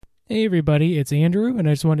Hey everybody, it's Andrew, and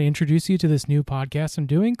I just want to introduce you to this new podcast I'm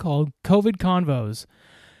doing called COVID Convos.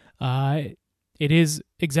 It is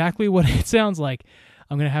exactly what it sounds like.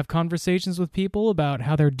 I'm going to have conversations with people about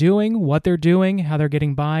how they're doing, what they're doing, how they're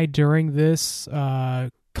getting by during this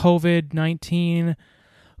COVID-19,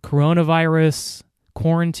 coronavirus,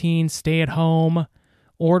 quarantine, stay-at-home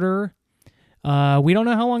order. We don't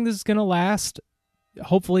know how long this is going to last.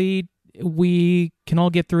 Hopefully, we can all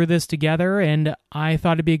get through this together, and I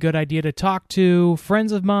thought it'd be a good idea to talk to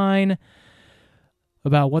friends of mine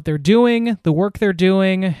about what they're doing, the work they're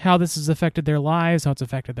doing, how this has affected their lives, how it's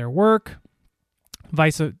affected their work,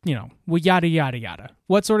 yada, yada, yada.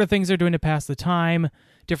 What sort of things they're doing to pass the time,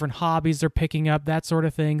 different hobbies they're picking up, that sort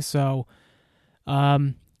of thing. So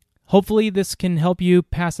hopefully this can help you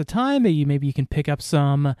pass the time. Maybe you can pick up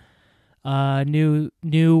some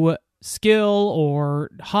new skill or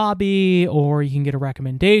hobby, or you can get a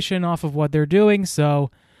recommendation off of what they're doing. So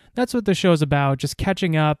that's what the show's about, just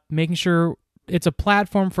catching up, making sure it's a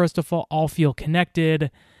platform for us to all feel connected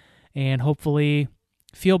and hopefully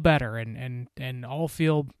feel better and all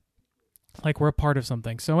feel like we're a part of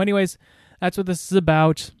something. So anyways, that's what this is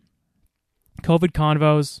about. COVID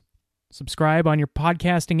Convos. Subscribe on your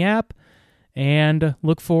podcasting app and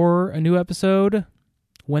look for a new episode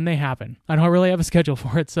when they happen. I don't really have a schedule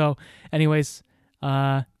for it. So anyways,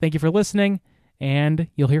 thank you for listening, and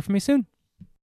you'll hear from me soon.